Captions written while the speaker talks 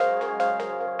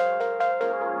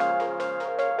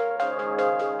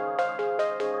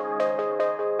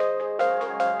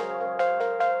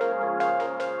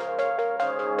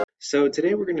So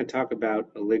today we're going to talk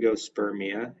about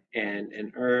oligospermia and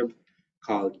an herb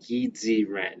called Yi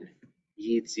Ren.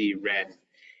 Yi Ren.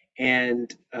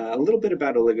 And a little bit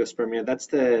about oligospermia. That's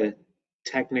the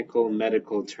technical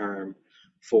medical term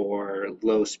for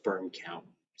low sperm count.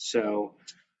 So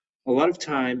a lot of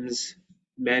times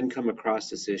men come across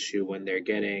this issue when they're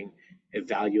getting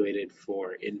evaluated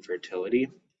for infertility.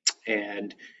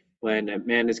 And when a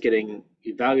man is getting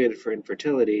evaluated for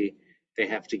infertility, they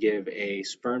have to give a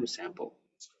sperm sample.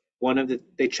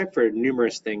 They check for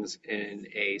numerous things in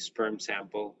a sperm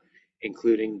sample,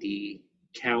 including the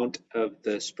count of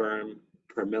the sperm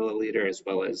per milliliter, as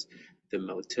well as the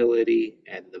motility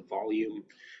and the volume.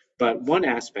 But one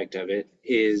aspect of it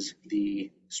is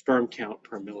the sperm count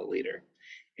per milliliter.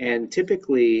 And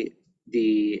typically,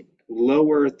 the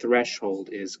lower threshold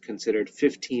is considered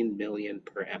 15 million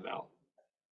per ml.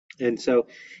 And so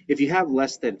if you have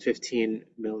less than 15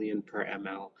 million per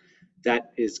ml,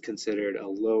 that is considered a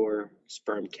lower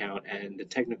sperm count, and the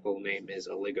technical name is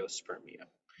oligospermia.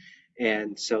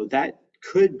 And so that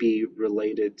could be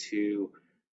related to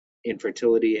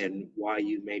infertility and why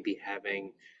you may be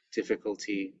having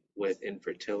difficulty with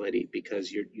infertility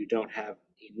because you don't have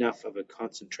enough of a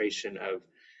concentration of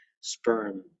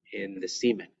sperm in the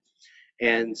semen.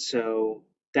 And so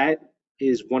that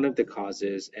is one of the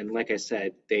causes. And like I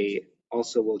said, they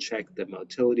also will check the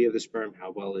motility of the sperm,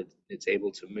 how well it's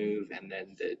able to move, and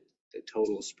then the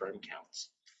total sperm counts.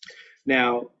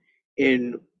 Now,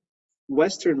 in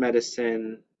Western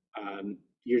medicine,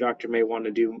 your doctor may want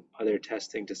to do other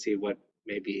testing to see what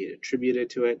may be attributed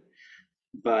to it.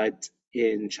 But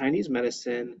in Chinese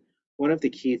medicine, one of the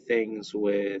key things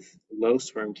with low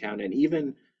sperm count and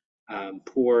even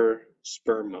poor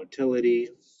sperm motility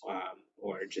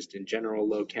or just in general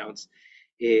low counts,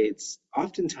 it's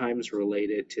oftentimes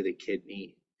related to the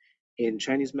kidney. In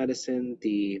Chinese medicine,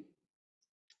 the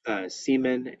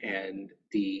semen and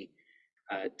the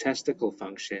testicle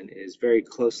function is very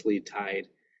closely tied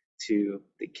to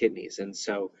the kidneys. And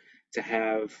so to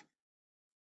have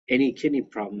any kidney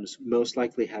problems most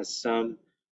likely has some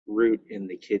root in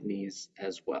the kidneys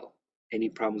as well. Any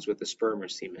problems with the sperm or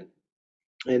semen.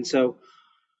 And so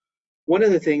one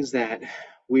of the things that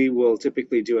we will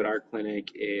typically do at our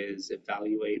clinic is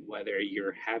evaluate whether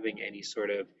you're having any sort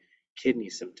of kidney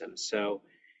symptoms. So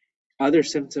other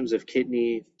symptoms of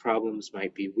kidney problems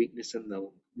might be weakness in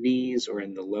the knees or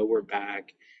in the lower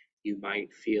back. You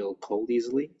might feel cold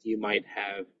easily. You might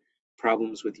have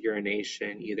problems with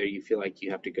urination. Either you feel like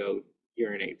you have to go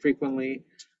urinate frequently,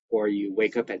 or you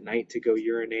wake up at night to go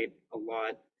urinate a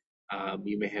lot.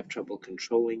 You may have trouble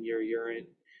controlling your urine.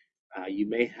 You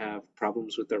may have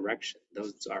problems with erection.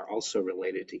 Those are also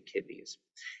related to kidneys.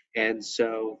 And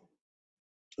so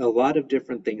a lot of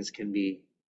different things can be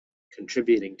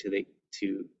contributing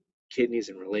to kidneys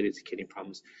and related to kidney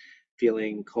problems.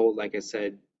 Feeling cold, like I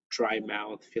said, dry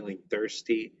mouth, feeling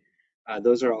thirsty.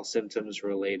 Those are all symptoms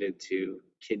related to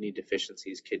kidney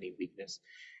deficiencies, kidney weakness.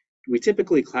 We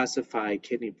typically classify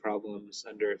kidney problems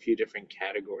under a few different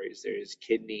categories. There's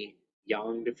kidney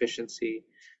yang deficiency,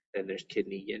 then there's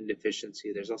kidney yin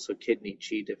deficiency, there's also kidney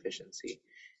qi deficiency.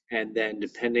 And then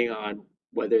depending on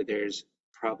whether there's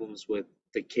problems with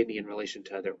the kidney in relation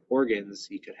to other organs,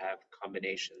 you could have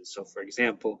combinations. So for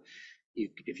example,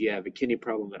 if you have a kidney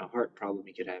problem and a heart problem,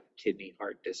 you could have kidney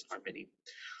heart disharmony.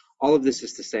 All of this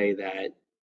is to say that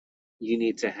you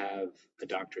need to have a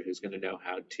doctor who's going to know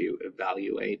how to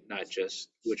evaluate not just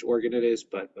which organ it is,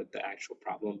 but what the actual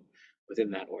problem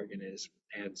within that organ is.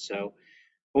 And so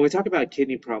when we talk about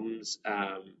kidney problems,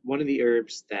 one of the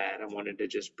herbs that I wanted to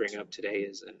just bring up today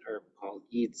is an herb called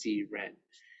Yi Ren.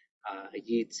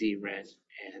 Yi Ren,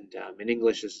 and in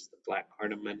English, this is the black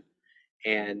cardamom.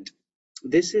 And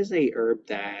this is a herb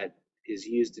that is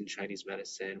used in Chinese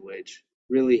medicine, which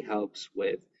really helps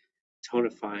with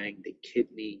tonifying the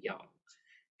kidney yang.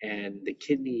 And the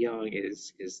kidney yang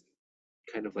is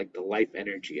kind of like the life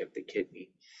energy of the kidney.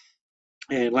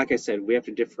 And like I said, we have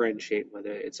to differentiate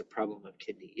whether it's a problem of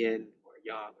kidney yin or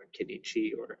yang or kidney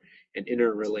qi or an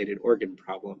interrelated organ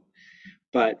problem.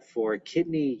 But for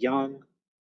kidney yang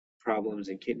problems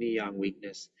and kidney yang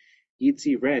weakness,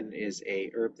 Yi Ren is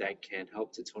a herb that can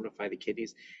help to tonify the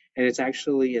kidneys, and it's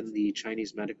actually in the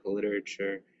Chinese medical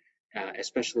literature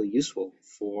especially useful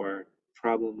for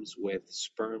problems with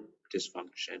sperm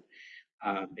dysfunction.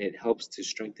 It helps to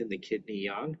strengthen the kidney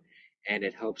yang, and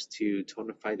it helps to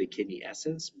tonify the kidney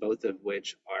essence, both of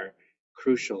which are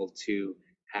crucial to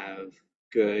have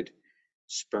good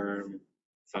sperm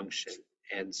function.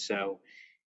 And so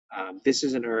this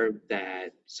is an herb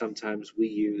that sometimes we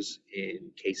use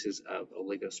in cases of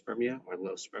oligospermia or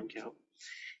low sperm count.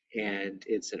 And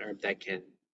it's an herb that can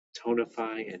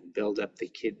tonify and build up the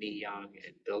kidney young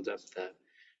and build up the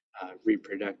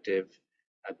reproductive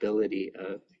ability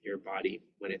of your body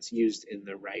when it's used in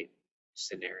the right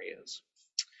scenarios.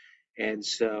 And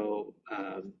so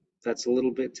that's a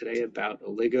little bit today about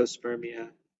oligospermia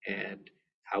and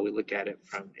how we look at it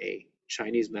from a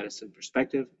Chinese medicine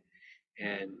perspective,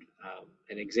 and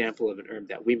an example of an herb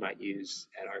that we might use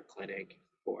at our clinic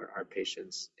for our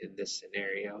patients in this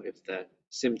scenario if the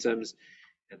symptoms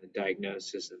and the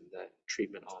diagnosis and the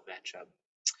treatment all match up.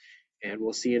 And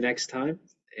we'll see you next time.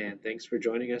 And thanks for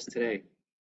joining us today.